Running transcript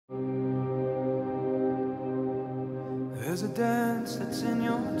There's a dance that's in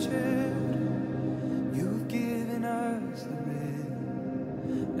your children. You've given us the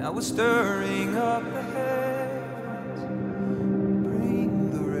rhythm. Now we're stirring up the heavens.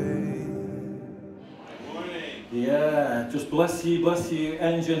 Bring the rain. Good morning. Yeah, just bless you,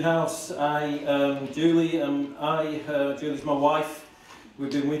 Engine House. Julie's my wife.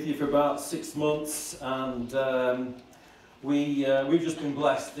 We've been with you for about 6 months, and we've just been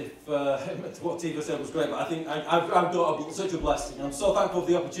blessed. If what Tiva said was great, but I think I've got such a blessing. I'm so thankful for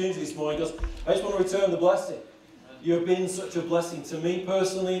the opportunity this morning, because I just want to return the blessing. You have been such a blessing to me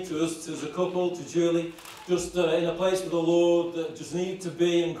personally, to us as a couple, to Julie, just in a place with the Lord that just need to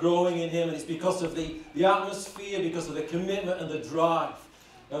be and growing in Him. And it's because of the atmosphere, because of the commitment and the drive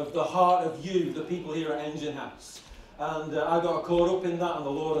of the heart of you, the people here at Engine House. And I got caught up in that, and the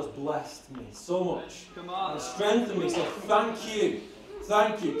Lord has blessed me so much. Come on. And strengthened me. So thank you.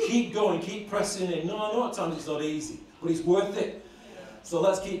 Thank you. Keep going. Keep pressing in. No, I know at times it's not easy, but it's worth it. So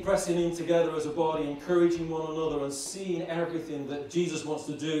let's keep pressing in together as a body, encouraging one another and seeing everything that Jesus wants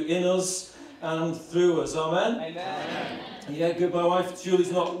to do in us and through us. Amen? Amen. Yeah, good. My wife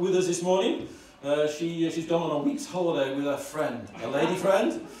Julie's not with us this morning. She's gone on a week's holiday with her friend, a lady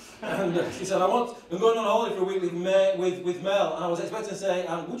friend. And she said, I'm going on holiday for a week with Mel. And I was expecting to say,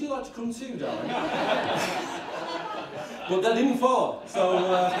 would you like to come too, darling? But that didn't fall. So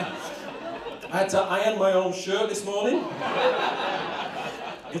I had to iron my own shirt this morning.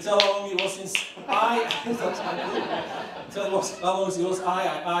 You can tell how long it was since how long it was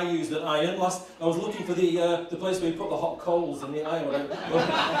I used an iron. I was looking for the place where you put the hot coals in the iron.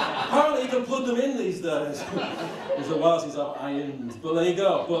 Apparently you can plug them in these days. It's a while since I've ironed. But there you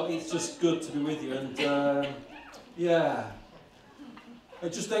go. But it's just good to be with you. And yeah.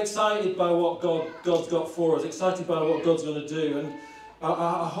 I'm just excited by what God's got for us. Excited by what God's going to do. And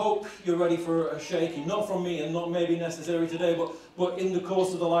I hope you're ready for a shaking, not from me and not maybe necessary today, but in the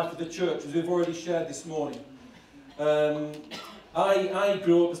course of the life of the church, as we've already shared this morning. I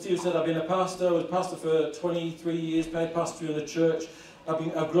grew up, as Steve said, I've been a pastor. I was a pastor for 23 years, paid pastor in a church.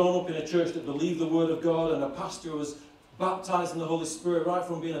 I've grown up in a church that believed the Word of God, and a pastor who was baptised in the Holy Spirit right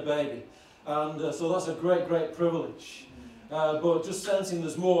from being a baby. And so that's a great, great privilege. But just sensing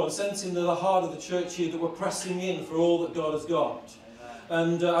there's more, and sensing the heart of the church here that we're pressing in for all that God has got.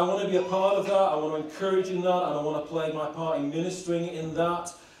 And I want to be a part of that, I want to encourage in that, and I want to play my part in ministering in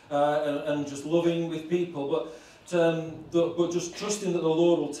that, and just loving with people, but just trusting that the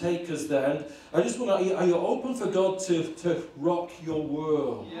Lord will take us there. And I just want to, are you open for God to rock your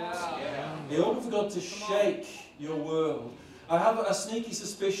world? Yeah. Are you open for God to shake your world? I have a sneaky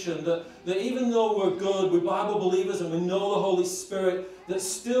suspicion that even though we're good, we're Bible believers and we know the Holy Spirit, that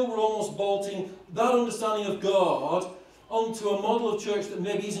still we're almost bolting that understanding of God onto a model of church that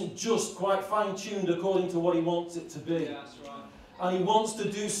maybe isn't just quite fine-tuned according to what He wants it to be. Yeah, that's right. And He wants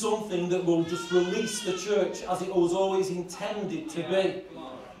to do something that will just release the church as it was always intended to be.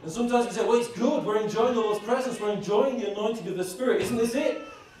 And sometimes we say, well, it's good, we're enjoying the Lord's presence, we're enjoying the anointing of the Spirit, isn't this it?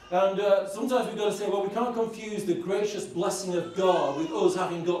 And sometimes we've got to say, well, we can't confuse the gracious blessing of God with us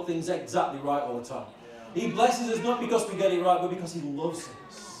having got things exactly right all the time. He blesses us not because we get it right, but because He loves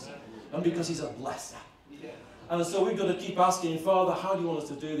us. And because He's a blesser. And so we've got to keep asking, Father, how do you want us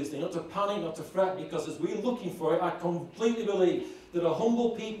to do this thing? Not to panic, not to fret, because as we're looking for it, I completely believe that a humble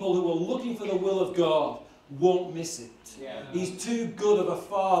people who are looking for the will of God won't miss it. Yeah. He's too good of a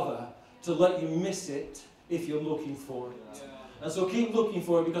Father to let you miss it if you're looking for it. Yeah. And so keep looking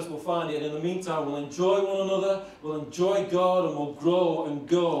for it, because we'll find it. And in the meantime, we'll enjoy one another, we'll enjoy God, and we'll grow and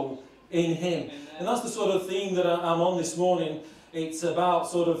go in Him. Amen. And that's the sort of theme that I'm on this morning. It's about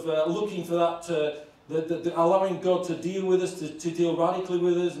sort of looking for that... allowing God to deal with us, to deal radically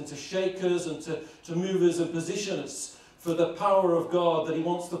with us, and to shake us, and to move us and position us for the power of God that He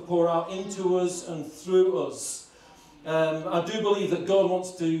wants to pour out into us and through us. I do believe that God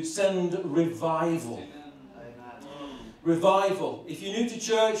wants to send revival. Amen. Revival. If you're new to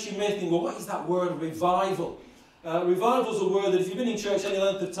church, you may think, well, what is that word, revival? Revival is a word that if you've been in church any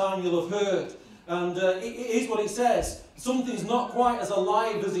length of time, you'll have heard. And it is what it says. Something's not quite as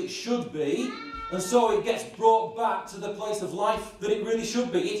alive as it should be. And so it gets brought back to the place of life that it really should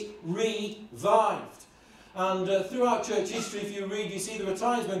be. It's revived. And throughout church history, if you read, you see there are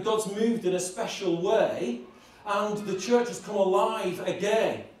times when God's moved in a special way and the church has come alive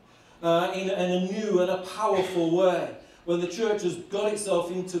again in a new and a powerful way. When the church has got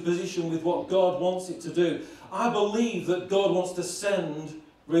itself into position with what God wants it to do. I believe that God wants to send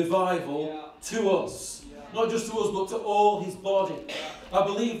revival to us. Not just to us, but to all His body. I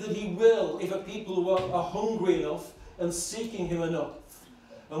believe that He will, if a people who are hungry enough and seeking Him enough.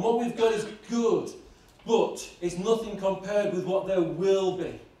 And what we've got is good. But it's nothing compared with what there will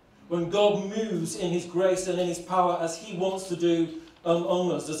be when God moves in his grace and in his power as he wants to do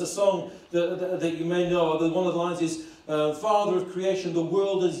among us. There's a song that you may know. One of the lines is, Father of creation, the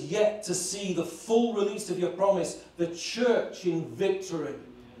world has yet to see the full release of your promise, the church in victory.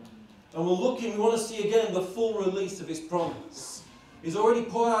 And we want to see again the full release of his promise. He's already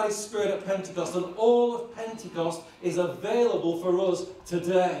poured out his Spirit at Pentecost, and all of Pentecost is available for us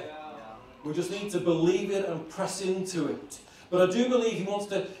today. We just need to believe it and press into it. But I do believe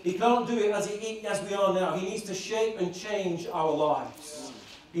he can't do it as we are now. He needs to shape and change our lives.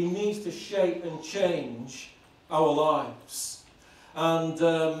 He needs to shape and change our lives. And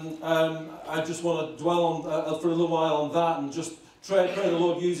I just want to dwell on for a little while on that and just pray the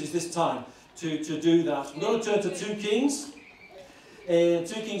Lord uses this time to do that. We're going to turn to 2 Kings. 2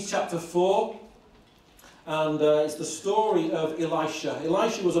 Kings chapter 4. And it's the story of Elisha.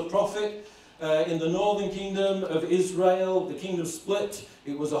 Elisha was a prophet in the northern kingdom of Israel. The kingdom split.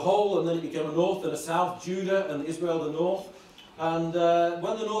 It was a whole, and then it became a north and a south, Judah and Israel the north. And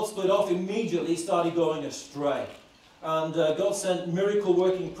when the north split off, immediately it started going astray. And God sent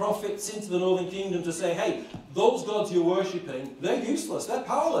miracle-working prophets into the northern kingdom to say, hey, those gods you're worshipping, they're useless, they're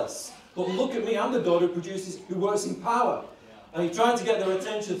powerless. But look at me, I'm the God who works in power. And he tried to get their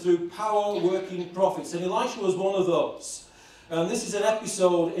attention through power-working prophets. And Elisha was one of those. And this is an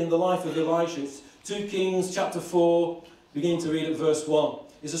episode in the life of Elisha. It's 2 Kings chapter 4, beginning to read at verse 1.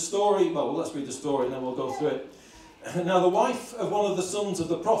 It's a story, well, let's read the story and then we'll go through it. Now the wife of one of the sons of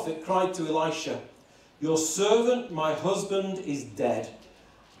the prophet cried to Elisha, your servant, my husband, is dead.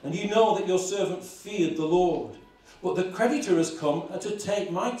 And you know that your servant feared the Lord. But the creditor has come to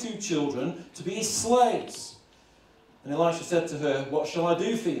take my 2 children to be his slaves. And Elisha said to her, what shall I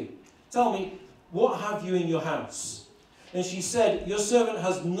do for you? Tell me, what have you in your house? And she said, your servant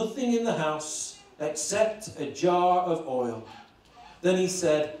has nothing in the house except a jar of oil. Then he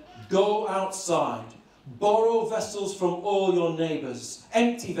said, go outside, borrow vessels from all your neighbours,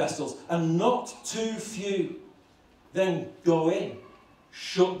 empty vessels, and not too few. Then go in,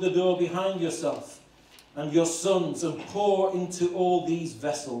 shut the door behind yourself and your sons, and pour into all these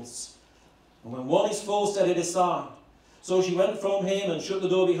vessels. And when one is full, set it aside. So she went from him and shut the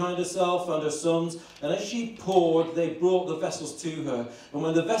door behind herself and her sons. And as she poured, they brought the vessels to her. And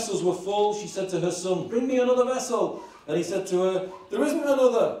when the vessels were full, she said to her son, bring me another vessel. And he said to her, there isn't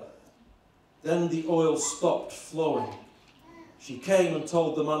another. Then the oil stopped flowing. She came and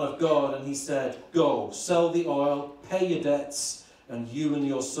told the man of God, and he said, go, sell the oil, pay your debts, and you and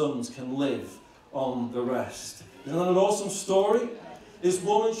your sons can live on the rest. Isn't that an awesome story? This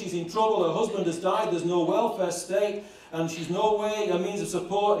woman, she's in trouble, her husband has died, there's no welfare state, and she's no way a means of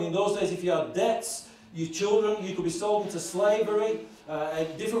support. And in those days, if you had debts, your children, you could be sold into slavery,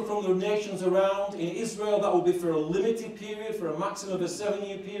 different from the nations around. In Israel, that would be for a limited period, for a maximum of a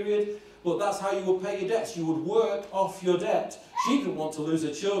 7-year period. But that's how you would pay your debts. You would work off your debt. She didn't want to lose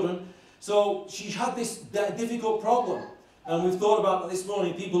her children. So she had this difficult problem. And we've thought about that this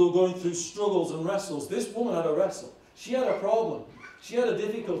morning, people who are going through struggles and wrestles. This woman had a wrestle. She had a problem. She had a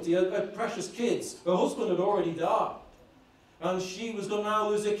difficulty. Her precious kids. Her husband had already died. And she was going to now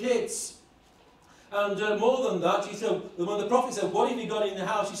lose her kids. And more than that, she said, when the prophet said, what have you got in the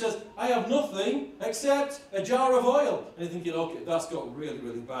house? She says, I have nothing except a jar of oil. And you're thinking, okay, that's got really,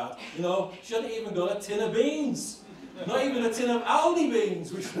 really bad. You know, she hadn't even got a tin of beans. Not even a tin of Aldi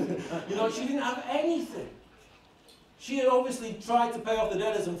beans. Which, you know, she didn't have anything. She had obviously tried to pay off the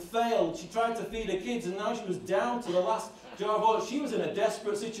debtors and failed. She tried to feed her kids, and now she was down to the last jar of oil. She was in a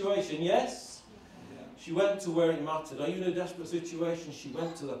desperate situation, yes? She went to where it mattered. Are you in a desperate situation? She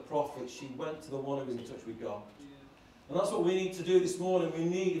went to the prophet. She went to the one who was in touch with God. And that's what we need to do this morning. We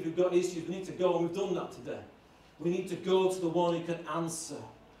need, if we've got issues, we need to go, and we've done that today. We need to go to the one who can answer.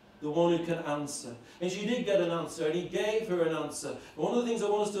 The one who can answer. And she did get an answer, and he gave her an answer. And one of the things I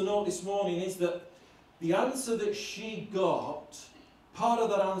want us to note this morning is that the answer that she got, part of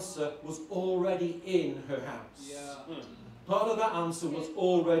that answer was already in her house. Yeah. Part of that answer was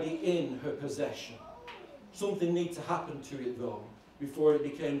already in her possession. Something needed to happen to it, though, before it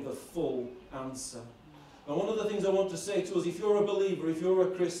became the full answer. And one of the things I want to say to us, if you're a believer, if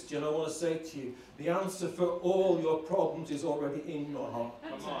you're a Christian, I want to say to you, the answer for all your problems is already in your heart.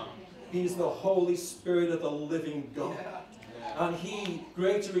 Come on. He is the Holy Spirit of the living God. Yeah. And He,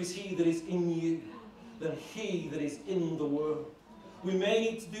 greater is He that is in you than he that is in the world. We may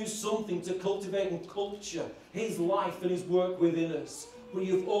need to do something to cultivate and culture His life and His work within us. But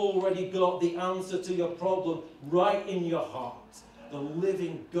you've already got the answer to your problem right in your heart. The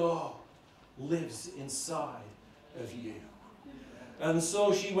living God lives inside of you. And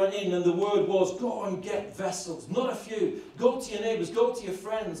so she went in, and the word was, go and get vessels, not a few. Go to your neighbours, go to your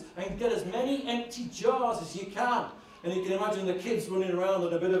friends, and get as many empty jars as you can. And you can imagine the kids running around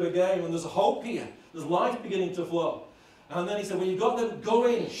in a bit of a game, and there's hope here. There's life beginning to flow. And then he said, when you've got them, go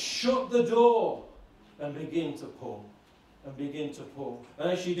in, shut the door, and begin to pour. And begin to pour. And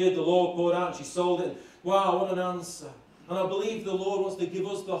as she did, the Lord poured out, and she sold it. Wow, what an answer. And I believe the Lord wants to give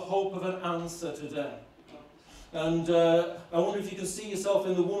us the hope of an answer today. And I wonder if you can see yourself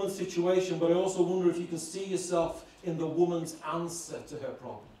in the woman's situation, but I also wonder if you can see yourself in the woman's answer to her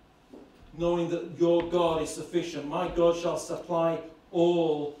problem. Knowing that your God is sufficient. My God shall supply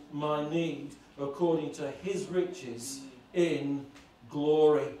all my need according to his riches in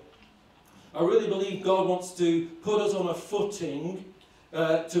glory. I really believe God wants to put us on a footing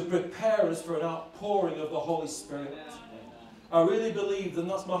to prepare us for an outpouring of the Holy Spirit. I really believe, and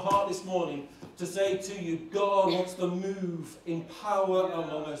that's my heart this morning, to say to you, God wants to move in power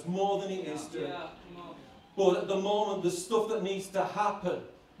among us more than he is doing. But at the moment, there's stuff that needs to happen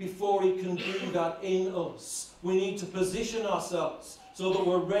before he can do that in us. We need to position ourselves so that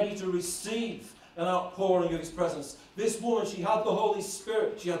we're ready to receive an outpouring of his presence. This woman, she had the Holy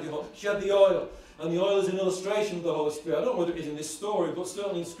Spirit, she had the oil, and the oil is an illustration of the Holy Spirit. I don't know whether it is in this story, but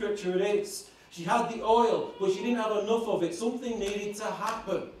certainly in Scripture it is. She had the oil, but she didn't have enough of it. Something needed to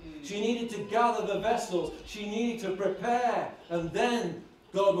happen. She needed to gather the vessels. She needed to prepare, and then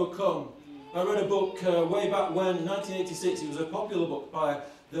God would come. I read a book way back when, in 1986. It was a popular book by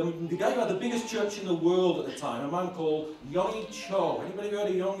the guy who had the biggest church in the world at the time, a man called Yonggi Cho. Anybody heard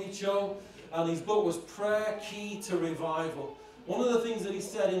of Yonggi Cho? And his book was Prayer Key to Revival. One of the things that he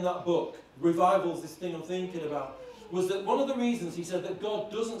said in that book, revival's this thing I'm thinking about, was that one of the reasons he said that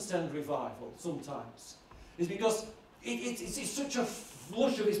God doesn't send revival sometimes is because it's such a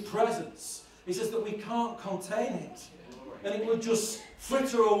flush of his presence. He says that we can't contain it. And it would just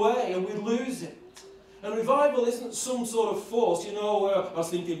fritter away and we'd lose it. And revival isn't some sort of force. You know, I was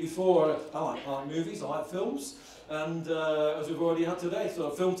thinking before, I like movies, I like films. And as we've already had today, so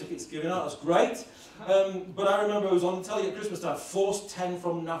film tickets given out, that's great. But I remember it was on telly at Christmas time, Force 10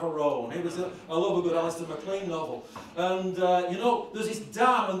 from Navarone. I love a good Alistair MacLean novel. And, you know, there's this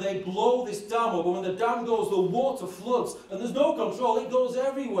dam, and they blow this dam up, and when the dam goes, the water floods, and there's no control, it goes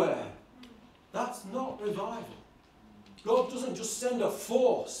everywhere. That's not revival. God doesn't just send a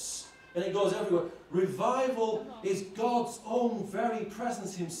force, and it goes everywhere. Revival is God's own very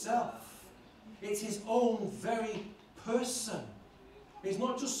presence himself. It's his own very person. It's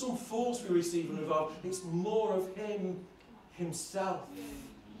not just some force we receive in revival, it's more of him himself.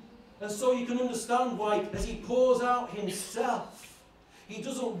 And so you can understand why, as he pours out himself, he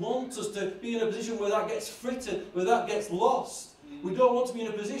doesn't want us to be in a position where that gets frittered, where that gets lost. We don't want to be in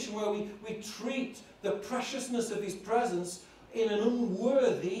a position where we treat the preciousness of his presence in an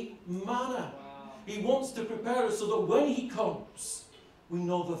unworthy manner. He wants to prepare us so that when he comes, we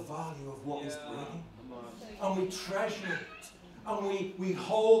know the value of what he's bringing. And we treasure it. And we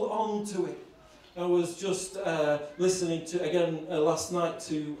hold on to it. I was just listening to, again, last night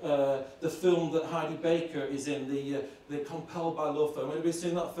to the film that Heidi Baker is in, the Compelled by Love film. Anybody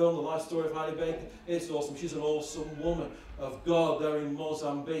seen that film, The Life Story of Heidi Baker? It's awesome. She's an awesome woman of God there in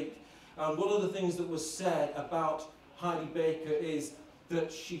Mozambique. And one of the things that was said about Heidi Baker is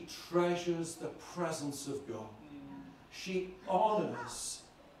that she treasures the presence of God. She honors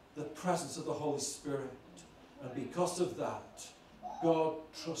the presence of the Holy Spirit. And because of that, God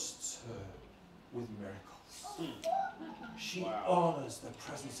trusts her with miracles. She honors the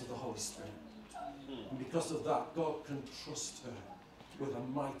presence of the Holy Spirit. And because of that, God can trust her with a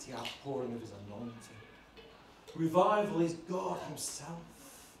mighty outpouring of his anointing. Revival is God himself.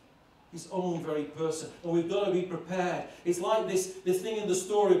 His own very person. And we've got to be prepared. It's like this thing in the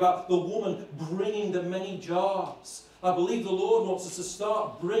story about the woman bringing the many jars. I believe the Lord wants us to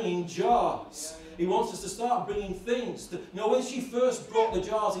start bringing jars. He wants us to start bringing things. You know, when she first brought the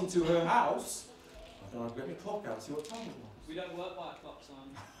jars into her house, I don't know, I'll get my clock out and see what time it was. We don't work by a clock,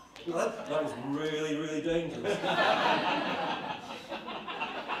 Simon. That was really, really dangerous.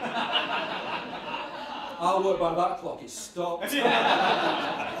 I'll work by that clock. It stopped. It's a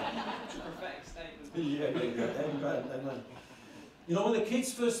prophetic statement. Yeah. Amen. You know, when the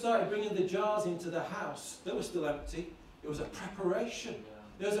kids first started bringing the jars into the house, they were still empty. It was a preparation.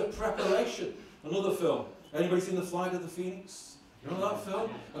 There was a preparation. Another film. Anybody seen The Flight of the Phoenix? You know that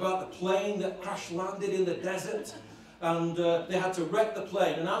film? About the plane that crash landed in the desert. And they had to wreck the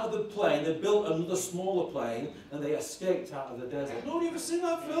plane. And out of the plane, they built another smaller plane. And they escaped out of the desert. Nobody ever seen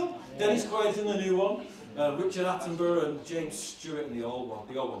that film? Yeah. Dennis Quaid's in the new one. Richard Attenborough and James Stewart in the old one.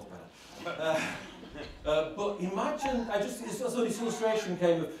 The old one's better. But imagine, so this illustration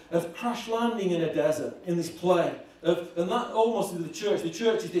came of crash landing in a desert, in this plane. And that almost is the church. The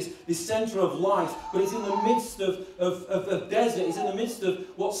church is this centre of life, but it's in the midst of desert. It's in the midst of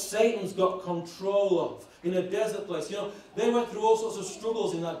what Satan's got control of, in a desert place. You know, they went through all sorts of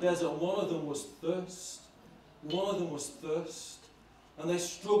struggles in that desert, and one of them was thirst. One of them was thirst. And they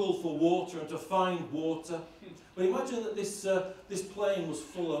struggled for water and to find water. But imagine that this plane was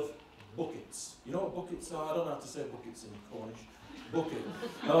full of buckets. You know what buckets are? I don't know how to say buckets in Cornish. Bucket.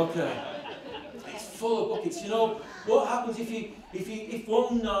 Okay. It's full of buckets. You know, what happens if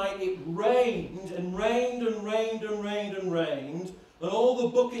one night it rained and rained and rained and rained and rained, and all the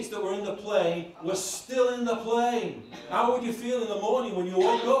buckets that were in the plane were still in the plane? How would you feel in the morning when you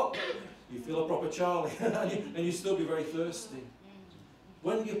woke up? You feel a proper Charlie, and you still be very thirsty.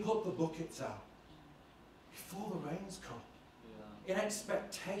 When you put the buckets out, before the rains come, in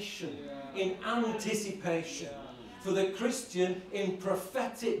expectation, in anticipation, for the Christian in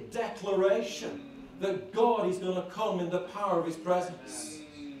prophetic declaration that God is going to come in the power of his presence.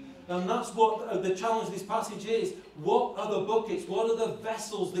 And that's what the challenge of this passage is. What are the buckets? What are the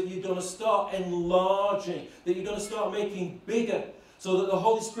vessels that you're going to start enlarging, that you're going to start making bigger, so that the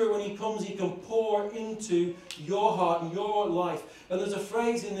Holy Spirit, when he comes, he can pour into your heart and your life. And there's a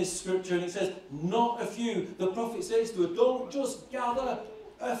phrase in this scripture, and it says, not a few. The prophet says to her, don't just gather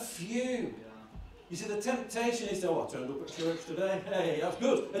a few. You see, the temptation is to, oh, I turned up at church today. Hey, that's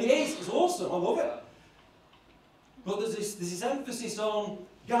good. And it is. It's awesome. I love it. But there's this emphasis on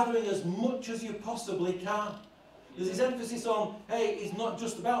gathering as much as you possibly can. There's this emphasis on, hey, it's not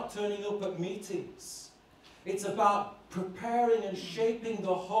just about turning up at meetings. It's about preparing and shaping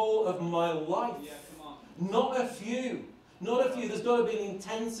the whole of my life. Yeah, come on. Not a few. Not a few. There's got to be an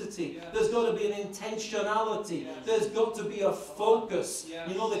intensity. Yes. There's got to be an intentionality. Yes. There's got to be a focus. Yes.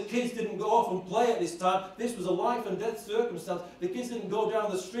 You know, the kids didn't go off and play at this time. This was a life and death circumstance. The kids didn't go down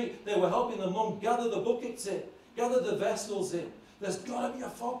the street. They were helping the mum gather the buckets in, gather the vessels in. There's got to be a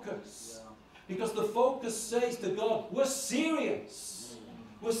focus. Yeah. Because the focus says to God, we're serious.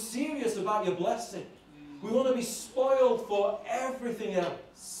 We're serious about your blessing. We want to be spoiled for everything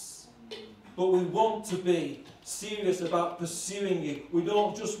else. But we want to be serious about pursuing you. We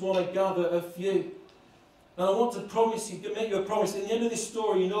don't just want to gather a few. And I want to promise you, to make you a promise. In the end of this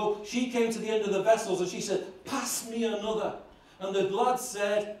story, you know, she came to the end of the vessels and she said, pass me another. And the lad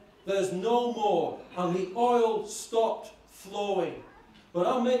said, there's no more. And the oil stopped flowing. But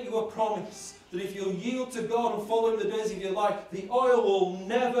I'll make you a promise that if you'll yield to God and follow him the days of your life, the oil will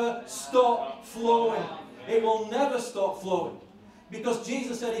never stop flowing. It will never stop flowing. Because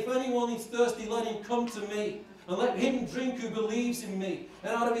Jesus said, if anyone is thirsty, let him come to me. And let him drink who believes in me.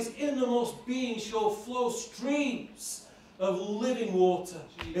 And out of his innermost being shall flow streams of living water.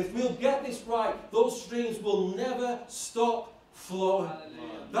 If we'll get this right, those streams will never stop flowing.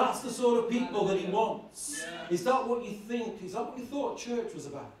 That's the sort of people that he wants. Is that what you think? Is that what you thought church was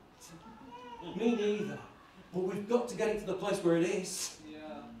about? Me neither. But we've got to get it to the place where it is.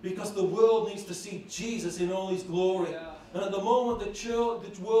 Because the world needs to see Jesus in all his glory. And at the moment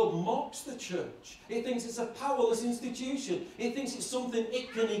the world mocks the church. It thinks it's a powerless institution. It thinks it's something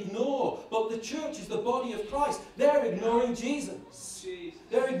it can ignore. But the church is the body of Christ. They're ignoring Jesus.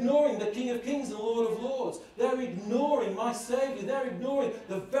 They're ignoring the King of Kings and Lord of Lords. They're ignoring my Saviour. They're ignoring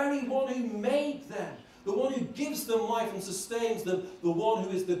the very one who made them. The one who gives them life and sustains them. The one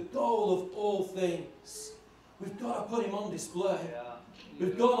who is the goal of all things. We've got to put him on display.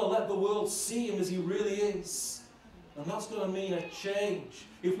 We've got to let the world see him as he really is. And that's going to mean a change.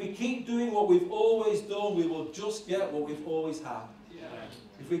 If we keep doing what we've always done, we will just get what we've always had.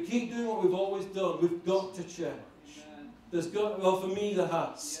 If we keep doing what we've always done, we've got to change. There's got, well, for me there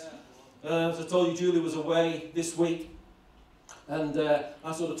has. As I told you, Julie was away this week. And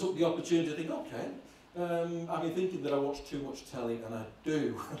I sort of took the opportunity to think, okay, I've been thinking that I watch too much telly, and I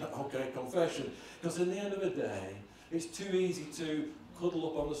do. Okay, confession. Because in the end of the day, it's too easy to cuddle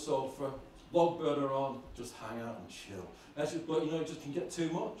up on the sofa, log burner on, just hang out and chill. But you know, it just can get too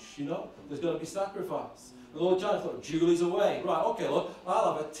much, you know. There's got to be sacrifice. And the Lord John thought, Julie's away. Right, okay, Lord,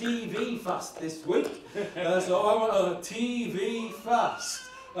 I'll have a TV fast this week. So I went on a TV fast.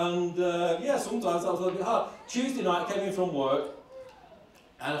 And yeah, sometimes that was a little bit hard. Tuesday night I came in from work,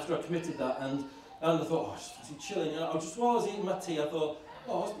 and after I committed that, and I thought, oh, I just fancy chilling. And just while I was eating my tea, I thought,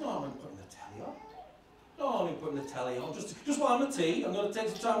 oh, it's not I'm putting the telly on. No, I'm putting the telly on. Just while I'm at tea, I'm going to take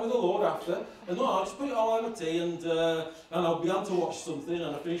some time with the Lord after. And no, I'll just put it on while I'm at tea, and I began to watch something,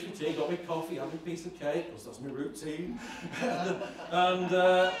 and I finished my tea, got my coffee, had my piece of cake, because that's my routine.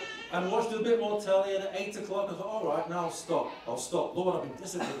 and watched a bit more telly, and at 8 o'clock I thought, all right, now I'll stop. Lord, I've been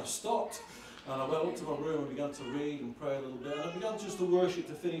disciplined, I've stopped. And I went up to my room and began to read and pray a little bit. And I began just to worship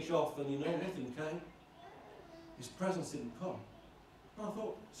to finish off, and you know, nothing came. His presence didn't come. And I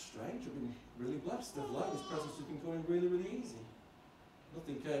thought, strange, I've been really blessed of late. His presence has been coming really, really easy.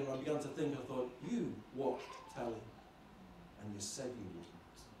 Nothing came, and I began to think, I thought, you watched telly, and you said you wouldn't.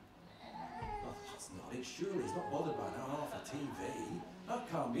 I thought, that's not it, surely. He's not bothered by an hour and a half of TV. That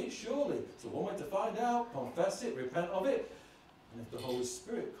can't be it, surely. So one way to find out, confess it, repent of it. And if the Holy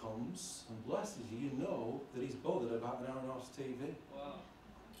Spirit comes and blesses you, you know that he's bothered about an hour and a half of TV. Wow.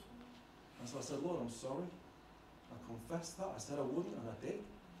 And so I said, Lord, I'm sorry. I confessed that. I said I wouldn't, and I did.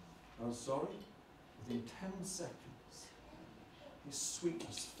 I'm sorry. Within 10 seconds, his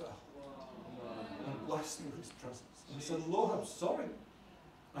sweetness fell and blessed me with his presence. And I said, Lord, I'm sorry.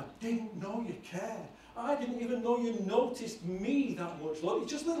 I didn't know you cared. I didn't even know you noticed me that much, Lord.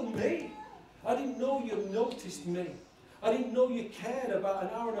 It's just little me. I didn't know you noticed me. I didn't know you cared about an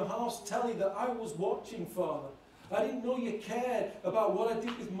hour and a half's telly that I was watching, Father. I didn't know you cared about what I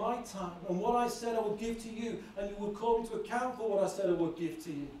did with my time and what I said I would give to you, and you would call me to account for what I said I would give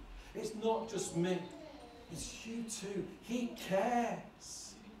to you. It's not just me. It's you too. He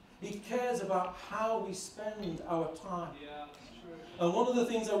cares. He cares about how we spend our time. Yeah, true. And one of the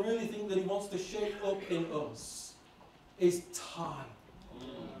things I really think that he wants to shape up in us is time.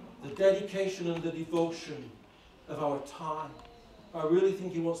 The dedication and the devotion of our time. I really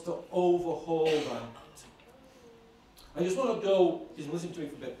think he wants to overhaul that. I just want to go, just listen to me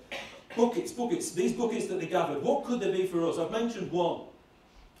for a bit. Buckets, these buckets that they gathered, what could they be for us? I've mentioned one.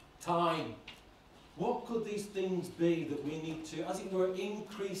 Time. What could these things be that we need to, as it were,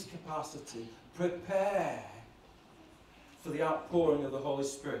 increase capacity, prepare for the outpouring of the Holy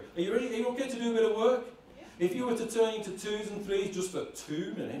Spirit? Are you ready? Are you okay to do a bit of work? Yeah. If you were to turn into 2s and 3s just for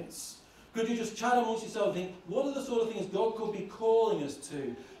 2 minutes, could you just chat amongst yourself and think, what are the sort of things God could be calling us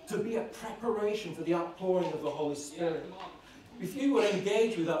to be a preparation for the outpouring of the Holy Spirit? Yeah, if you were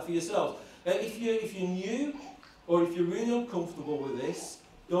engaged with that for yourself, if you're new, or if you're really uncomfortable with this,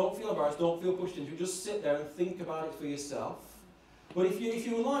 don't feel embarrassed, don't feel pushed into it, just sit there and think about it for yourself. But if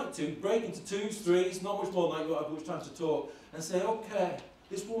you would like to, break into 2s, 3s, not much more than that, you won't have much time to talk, and say, okay,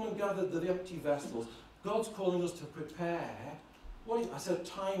 this woman gathered the empty vessels. God's calling us to prepare. I said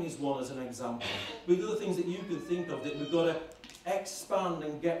time is one as an example. With other things that you can think of that we've got to expand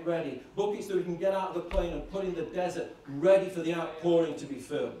and get ready. Buckets that we can get out of the plane and put in the desert, ready for the outpouring to be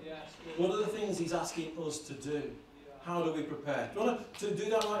filled. What are the things he's asking us to do? How do we prepare? Do you want to do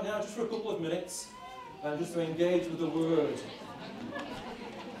that right now, just for a couple of minutes, and just to engage with the Word?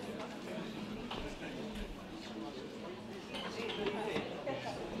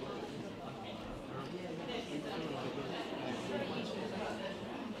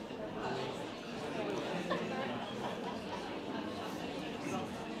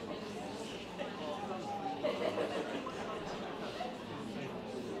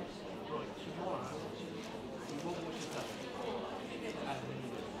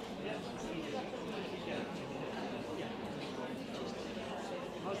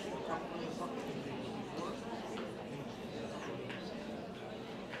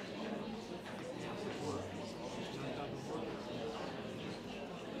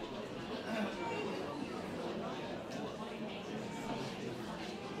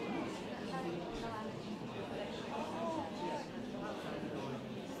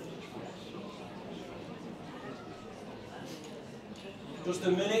 Just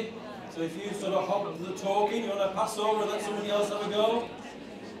a minute. So if you sort of hop to the talking, you want to pass over and let somebody else have a go?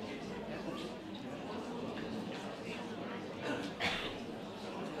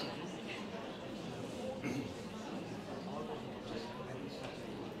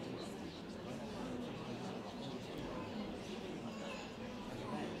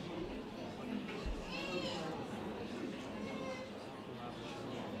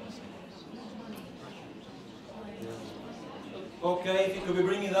 Okay, if you could be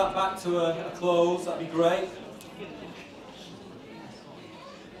bringing that back to a close, that'd be great.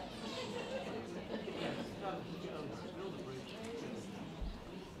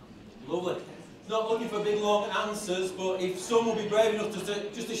 Lovely. Not looking for big long answers, but if someone will be brave enough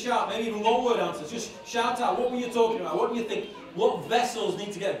just to shout, maybe even one word answers, just shout out, what were you talking about? What do you think? What vessels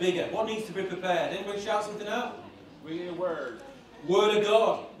need to get bigger? What needs to be prepared? Anybody shout something out? We need a word. Word of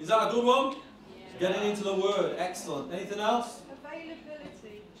God. Is that a good one? Yeah. Getting into the Word. Excellent. Anything else?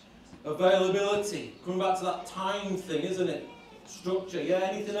 Availability. Coming back to that time thing, isn't it? Structure. Yeah,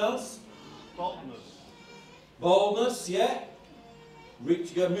 anything else? Boldness. Boldness, yeah.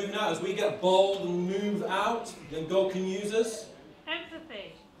 Moving out. As we get bold and move out, then God can use us.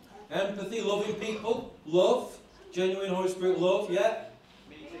 Empathy. Empathy, loving people. Love. Genuine Holy Spirit love, yeah.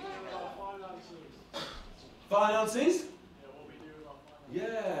 Meeting our Finances?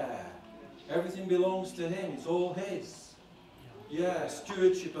 Yeah. Everything belongs to Him. It's all His. Yeah.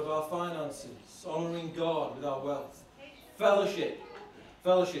 Stewardship of our finances. Honouring God with our wealth. Fellowship.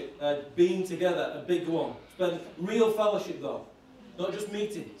 Fellowship. Being together. A big one. Spend real fellowship though. Not just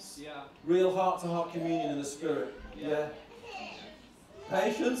meetings. Yeah. Real heart-to-heart communion in the Spirit. Yeah.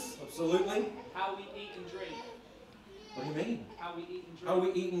 Patience. Absolutely. How we eat and drink. What do you mean? How we eat and drink. How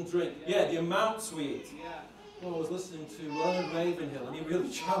we eat and drink. Yeah, the amounts we eat. Yeah. Well, I was listening to Leonard Ravenhill and he really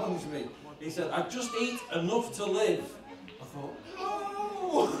challenged me. He said, I just eat enough to live. I thought,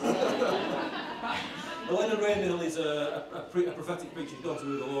 no! Leonard Ravenhill is a prophetic preacher. He's gone to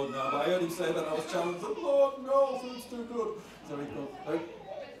the Lord now, but I heard him say that. I was challenged. Lord, no, food's too good. Sorry?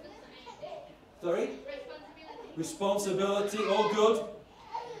 Sorry? Responsibility, all good.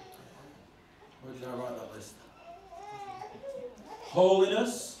 Where did I write that list?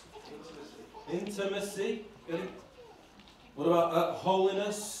 Holiness. Intimacy. What about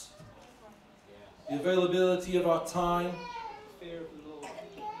holiness? The availability of our time. Fear of the Lord.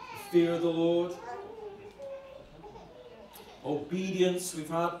 Fear of the Lord. Obedience, we've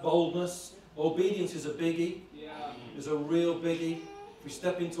had boldness. Obedience is a biggie. Yeah. It's a real biggie. If we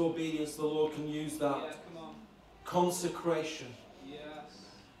step into obedience, the Lord can use that. Yeah, come on. Consecration. Yes.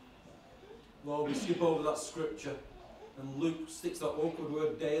 Lord, we skip over that scripture and Luke sticks that awkward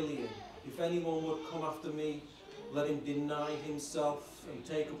word daily in. If anyone would come after me, let him deny himself and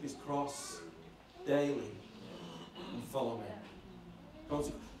take up his cross daily and follow me.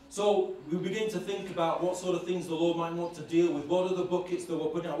 So we begin to think about what sort of things the Lord might want to deal with. What are the buckets that we're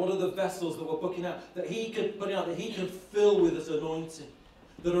putting out? What are the vessels that we're putting out? That He can put out, that He can fill with His anointing.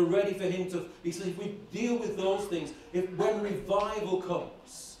 That are ready for Him to... He says if we deal with those things, if when revival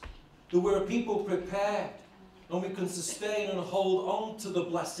comes, that we're a people prepared and we can sustain and hold on to the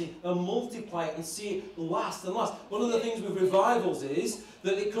blessing and multiply it and see it last and last. One of the things with revivals is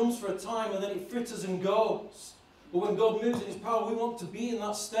that it comes for a time and then it fritters and goes. But when God moves in His power, we want to be in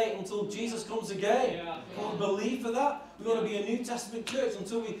that state until Jesus comes again. Yeah. Can we believe for that? We want to be a New Testament church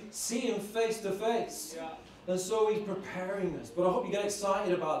until we see Him face to face. Yeah. And so He's preparing us. But I hope you get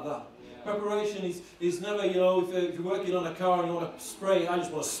excited about that. Yeah. Preparation is never, you know, if you're working on a car and you want to spray, I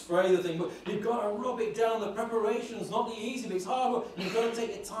just want to spray the thing. But you've got to rub it down. The preparation's not the easy bit. It's hard work. You've got to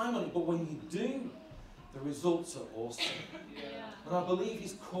take your time on it. But when you do, the results are awesome. Yeah. And I believe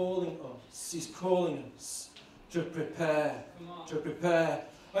He's calling us. He's calling us to prepare. To prepare.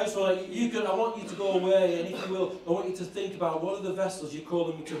 I want you to go away, and if you will, I want you to think about what are the vessels you're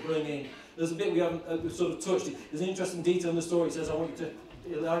calling me to bring in. There's a bit we haven't sort of touched. There's an interesting detail in the story. It says, I want you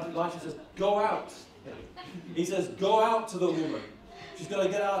to, Elisha says, go out. He says, go out to the woman. She's got to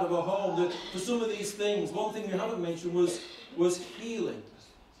get out of her home. For some of these things, one thing we haven't mentioned was healing.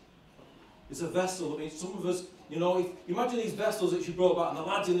 It's a vessel. I mean, some of us, you know, if, imagine these vessels that she brought back, and the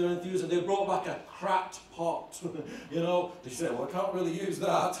lads in their enthusiasm, they brought back a cracked pot. You know, they say, well, I can't really use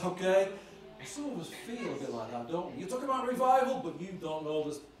that, okay? And some of us feel a bit like that, don't we? You talk about revival, but you don't know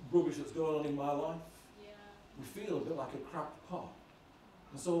this rubbish that's going on in my life. Yeah. We feel a bit like a cracked pot.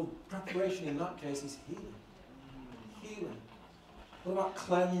 And so preparation in that case is healing. Healing. What about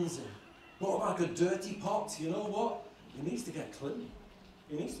cleansing? What about a dirty pot? You know what? It needs to get clean.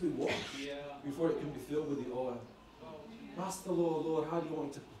 It needs to be washed before it can be filled with the oil. Ask the Lord, Lord, how do you want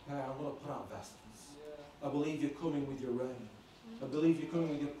me to prepare? I want to put out vessels. I believe you're coming with your rain. I believe you're coming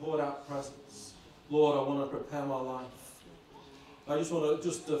with your poured out presence. Lord, I want to prepare my life. I just want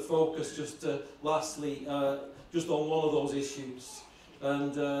to focus lastly just on one of those issues.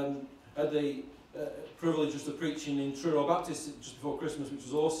 And I had the privilege just of preaching in Truro Baptist just before Christmas, which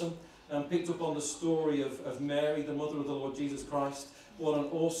was awesome, and picked up on the story of Mary, the mother of the Lord Jesus Christ. What an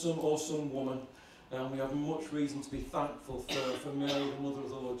awesome, awesome woman. And we have much reason to be thankful for Mary, the mother of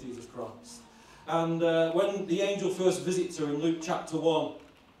the Lord Jesus Christ. And when the angel first visits her in Luke chapter 1,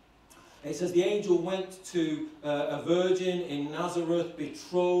 it says the angel went to a virgin in Nazareth,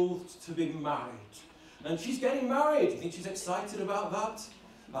 betrothed to be married. And she's getting married. Do you think she's excited about that?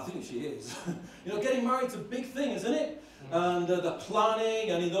 I think she is. You know, getting married's a big thing, isn't it? And the planning,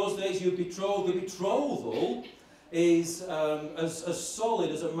 and in those days you'd betroth. The betrothal is as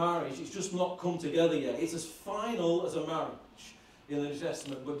solid as a marriage. It's just not come together yet. It's as final as a marriage in the New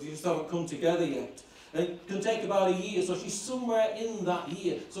Testament, but you just haven't come together yet. And it can take about a year, so she's somewhere in that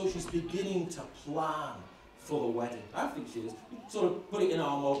year. So she's beginning to plan for the wedding. I think she is. Sort of put it in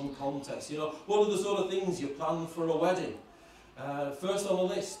our modern context, you know. What are the sort of things you plan for a wedding? First on the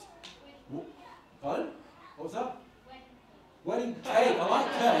list. Pardon? What was that? Wedding cake. I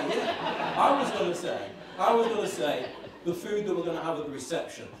like cake, yeah. I was going to say, the food that we're going to have at the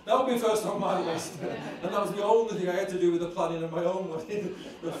reception. That would be first on my list. And that was the only thing I had to do with the planning of my own wedding,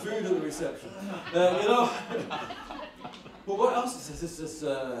 the food at the reception. You know. But what else is this?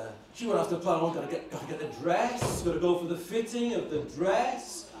 She would have to plan, got to get the dress, got to go for the fitting of the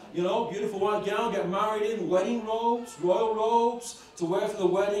dress. You know, beautiful white gown, get married in, wedding robes, royal robes, to wear for the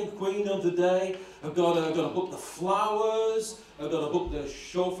wedding, queen of the day. I've got to book the flowers. I've got to book the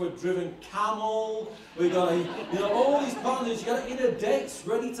chauffeur-driven camel. We've got to, you know, all these plans. She's got to get her dates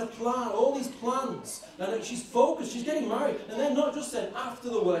ready to plan, all these plans. And she's focused, she's getting married. And then not just then, after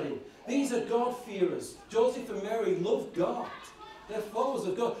the wedding. These are God-fearers. Joseph and Mary love God. They're followers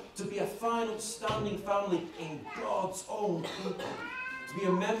of God. To be a fine, upstanding family in God's own people. To be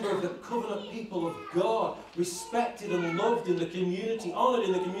a member of the covenant people of God, respected and loved in the community, honoured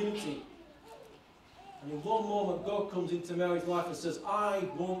in the community. And in one moment, God comes into Mary's life and says, I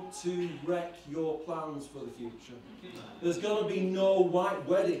want to wreck your plans for the future. There's going to be no white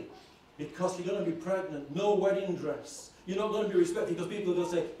wedding because you're going to be pregnant. No wedding dress. You're not going to be respected because people are going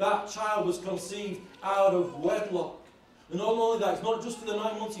to say, that child was conceived out of wedlock. And not only that, it's not just for the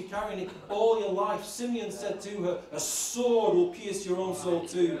 9 months you're carrying it, all your life. Simeon said to her, a sword will pierce your own soul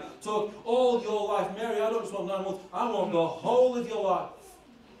too. So all your life, Mary, I don't just want 9 months, I want the whole of your life.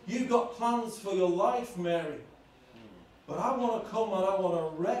 You've got plans for your life, Mary. But I want to come and I want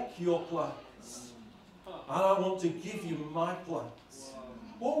to wreck your plans. And I want to give you my plans.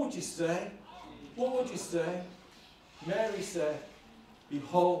 What would you say? What would you say? Mary said,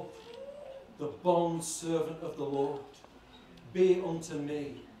 behold, the bond servant of the Lord. Be it unto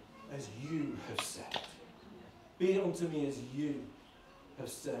me as you have said. Be it unto me as you have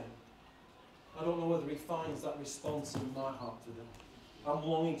said. I don't know whether he finds that response in my heart today. I'm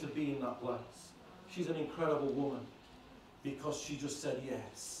longing to be in that place. She's an incredible woman because she just said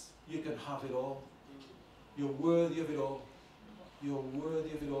yes. You can have it all. You're worthy of it all. You're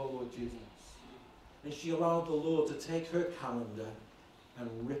worthy of it all, Lord Jesus. And she allowed the Lord to take her calendar and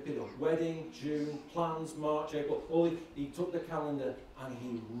rip it up. Wedding, June, plans, March, April. He took the calendar and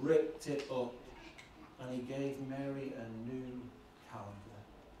he ripped it up. And he gave Mary a new calendar.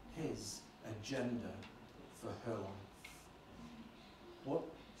 His agenda for her life. What's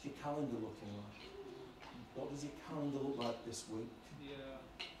your calendar looking like? What does your calendar look like this week? Yeah.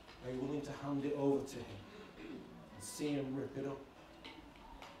 Are you willing to hand it over to him and see him rip it up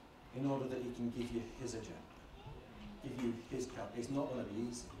in order that he can give you his agenda? Give you his calendar. It's not going to be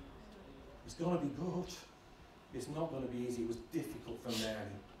easy. It's going to be good. It's not going to be easy. It was difficult for Mary.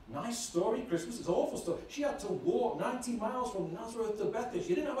 Nice story, Christmas. It's an awful story. She had to walk 90 miles from Nazareth to Bethlehem.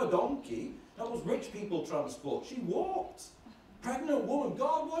 She didn't have a donkey. That was rich people transport. She walked. Pregnant woman,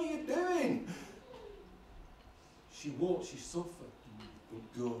 God, what are you doing? She walked, she suffered.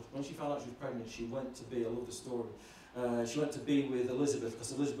 But good. When she found out she was pregnant, she went to be, I love the story, she went to be with Elizabeth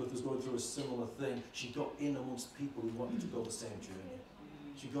because Elizabeth was going through a similar thing. She got in amongst people who wanted to go the same journey.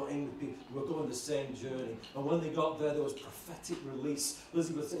 She got in with people who were going the same journey. And when they got there was prophetic release.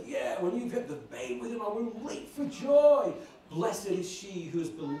 Elizabeth said, yeah, when you've hit the babe within my womb, leap for joy. Blessed is she who has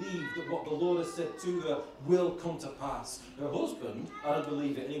believed that what the Lord has said to her will come to pass. Her husband, I don't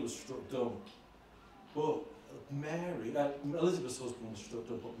believe it, and he was struck dumb. But Mary, Elizabeth's husband was struck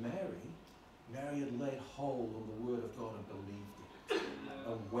dumb, but Mary had laid hold on the word of God and believed it.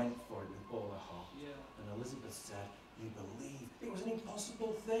 And went for it with all her heart. Yeah. And Elizabeth said, you believe. It was an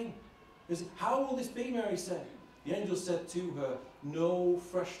impossible thing. How will this be, Mary said. The angel said to her, no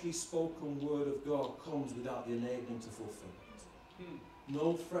freshly spoken word of God comes without the enabling to fulfill it.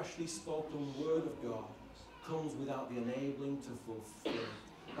 No freshly spoken word of God comes without the enabling to fulfill it.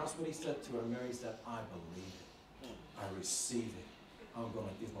 That's what he said to her. Mary said, I believe it. I receive it. I'm going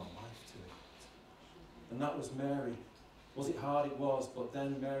to give my life to it. And that was Mary. Was it hard? It was. But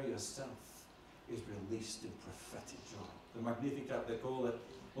then Mary herself is released in prophetic joy. The Magnificat, they call it.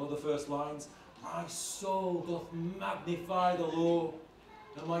 One of the first lines, my soul doth magnify the Lord,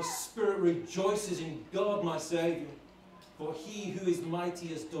 and my spirit rejoices in God my Saviour. For he who is mighty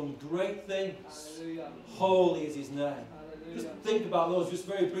has done great things. Hallelujah. Holy is his name. Hallelujah. Just think about those just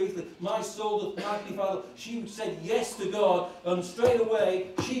very briefly. My soul doth magnify the Lord. She said yes to God, and straight away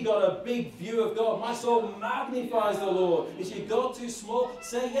she got a big view of God. My soul magnifies the Lord. Is your God too small?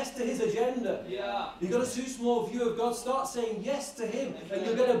 Say yes to his agenda. Yeah. You've got a too small view of God. Start saying yes to him, and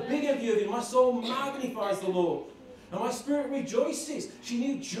you'll get a bigger view of him. My soul magnifies the Lord. And my spirit rejoices. She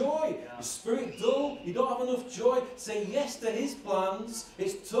knew joy. Your spirit dull, you don't have enough joy. Say yes to his plans.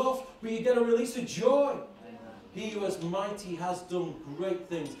 It's tough, but you get a release of joy. He who is mighty has done great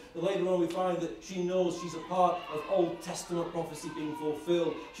things. And later on we find that she knows she's a part of Old Testament prophecy being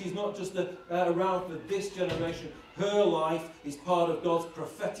fulfilled. She's not just around for this generation. Her life is part of God's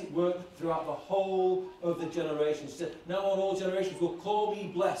prophetic work throughout the whole of the generations. She said, now on all generations will call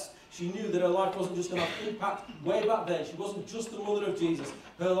me blessed. She knew that her life wasn't just going to have impact way back then. She wasn't just the mother of Jesus.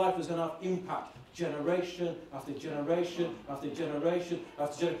 Her life was going to have impact generation after generation after generation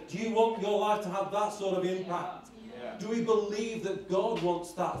after generation. Do you want your life to have that sort of impact? Yeah. Do we believe that God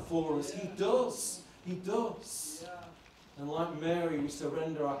wants that for us? He does. He does. And like Mary, we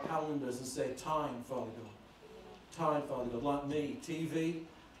surrender our calendars and say, time, Father God. Time, Father God. Like me, TV.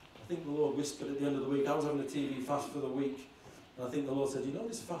 I think the Lord whispered at the end of the week, I was having a TV fast for the week. And I think the Lord said, you know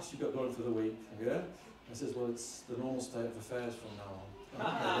this fast you've got going for the week? Yeah? I says, well, it's the normal state of affairs from now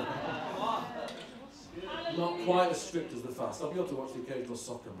on. Not quite as strict as the fast. I'll be able to watch the occasional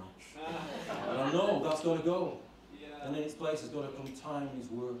soccer match. And I know that's got to go. And in its place has got to come time in His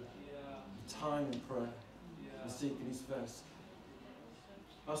Word. Time in prayer. And seeking His face.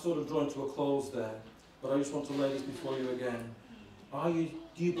 I'm sort of drawing to a close there. But I just want to lay this before you again. Do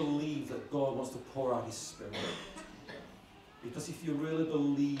you believe that God wants to pour out His Spirit? Because if you really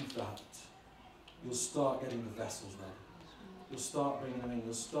believe that, you'll start getting the vessels ready. You'll start bringing them in.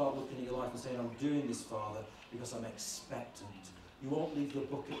 You'll start looking at your life and saying, I'm doing this, Father, because I'm expectant. You won't leave the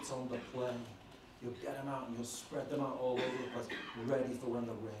buckets on the plane. You'll get them out and you'll spread them out all over the place, ready for when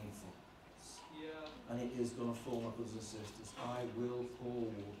the rain falls. And it is going to fall, my brothers and sisters. I will pour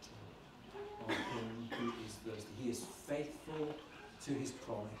water on him who is thirsty. He is faithful to His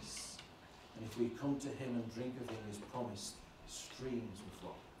promise. And if we come to Him and drink of Him, His promise, streams will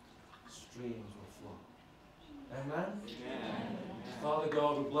flow. Streams will flow. Amen? Amen? Father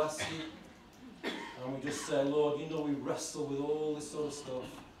God, we bless You. And we just say, Lord, You know we wrestle with all this sort of stuff.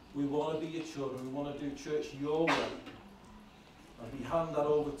 We want to be Your children. We want to do church Your way. And we hand that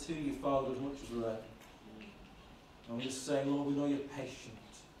over to You, Father, as much as we're able. And we just say, Lord, we know You're patient.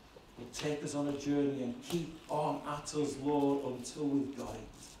 But take us on a journey and keep on at us, Lord, until we've got it.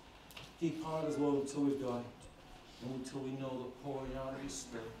 Keep on at us, Lord, until we've got it. And until we know the pouring out of His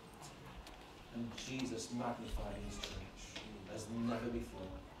Spirit. And Jesus magnified in His church as never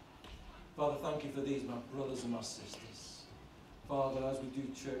before. Father, thank You for these, my brothers and my sisters. Father, as we do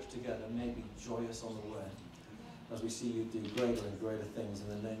church together, may be joyous on the way. As we see You do greater and greater things in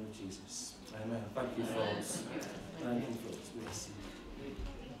the name of Jesus. Amen. Thank you, folks. Thank you, folks. We'll see you.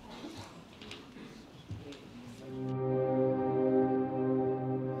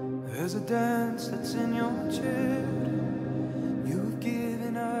 There's a dance that's in Your children. You've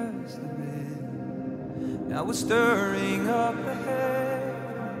given us the rhythm. Now we're stirring up the head.